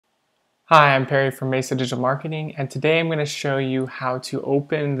Hi, I'm Perry from Mesa Digital Marketing, and today I'm going to show you how to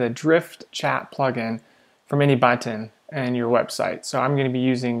open the Drift chat plugin from any button in your website. So I'm going to be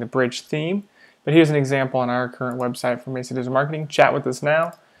using the Bridge theme, but here's an example on our current website for Mesa Digital Marketing. Chat with us now.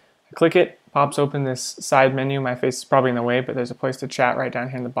 I click it, pops open this side menu. My face is probably in the way, but there's a place to chat right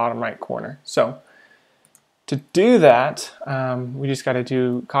down here in the bottom right corner. So to do that, we just got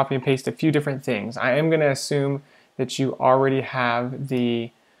to copy and paste a few different things. I am going to assume that you already have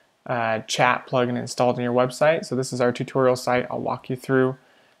the chat plugin installed on your website. So this is our tutorial site. I'll walk you through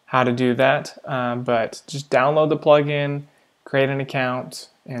how to do that. But just download the plugin, create an account,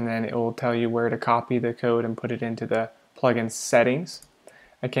 and then it will tell you where to copy the code and put it into the plugin settings.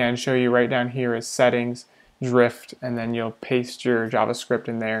 I can show you right down here is settings, Drift, and then you'll paste your JavaScript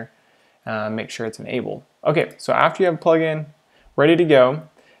in there. Make sure it's enabled. Okay, so after you have a plugin ready to go,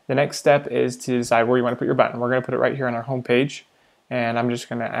 the next step is to decide where you want to put your button. We're going to put it right here on our home page. And I'm just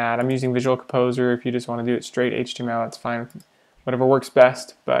going to add, I'm using Visual Composer. If you just want to do it straight HTML, that's fine. Whatever works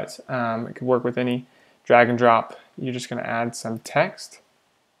best, but it could work with any drag and drop. You're just going to add some text.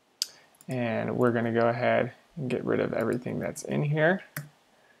 And we're going to go ahead and get rid of everything that's in here.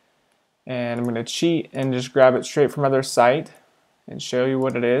 And I'm going to cheat and just grab it straight from other site and show you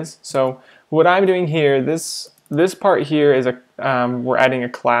what it is. So what I'm doing here, this part here is we're adding a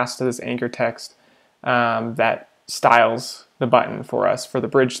class to this anchor text that styles the button for us for the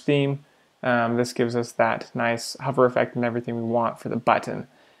Bridge theme. This gives us that nice hover effect and everything we want for the button.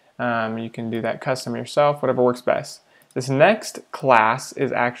 You can do that custom yourself, whatever works best. This next class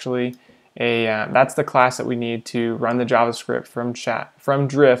is actually that's the class that we need to run the JavaScript from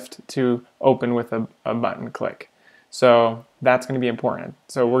Drift to open with a button click. So that's going to be important.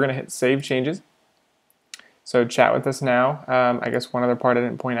 So we're going to hit Save Changes. So chat with us now. I guess one other part I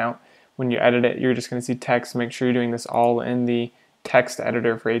didn't point out. When you edit it, you're just going to see text. Make sure you're doing this all in the text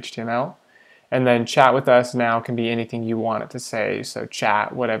editor for HTML. And then chat with us now can be anything you want it to say. So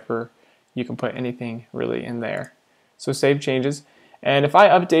chat, whatever, you can put anything really in there. So save changes. And if I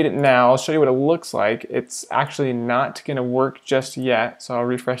update it now, I'll show you what it looks like. It's actually not going to work just yet. So I'll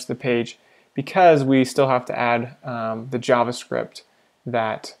refresh the page because we still have to add the JavaScript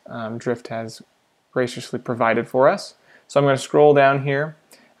that Drift has graciously provided for us. So I'm going to scroll down here.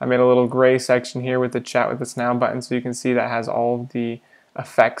 I made a little gray section here with the Chat with Us Now button, so you can see that has all of the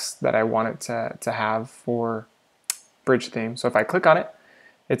effects that I want it to have for Bridge theme. So if I click on it,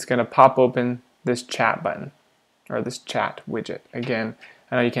 it's going to pop open this chat button, or this chat widget. Again,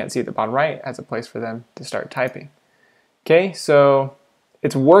 I know you can't see at the bottom right as a place for them to start typing. Okay, so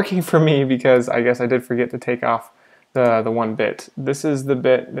it's working for me because I guess I did forget to take off the one bit. This is the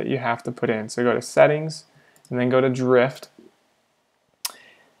bit that you have to put in. So go to Settings, and then go to Drift.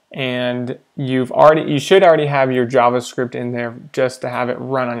 And you should already have your JavaScript in there just to have it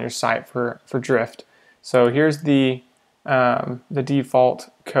run on your site for Drift. So here's the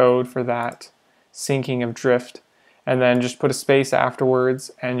default code for that syncing of Drift, and then just put a space afterwards,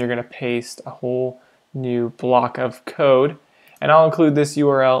 and you're going to paste a whole new block of code. And I'll include this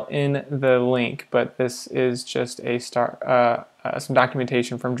URL in the link, but this is just a some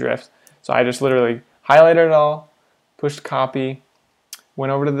documentation from Drift. So I just literally highlighted it all, pushed copy, went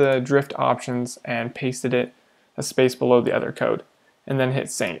over to the Drift options and pasted it a space below the other code, and then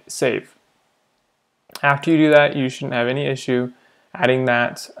hit save. After you do that, you shouldn't have any issue adding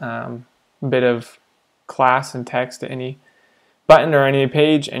that bit of class and text to any button or any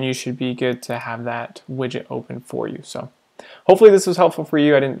page, and you should be good to have that widget open for you. So hopefully this was helpful for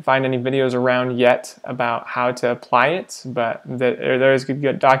you. I didn't find any videos around yet about how to apply it, but there is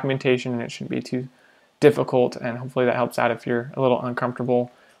good documentation, and it shouldn't be too difficult, and hopefully that helps out if you're a little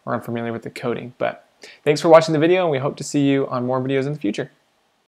uncomfortable or unfamiliar with the coding. But thanks for watching the video, and we hope to see you on more videos in the future.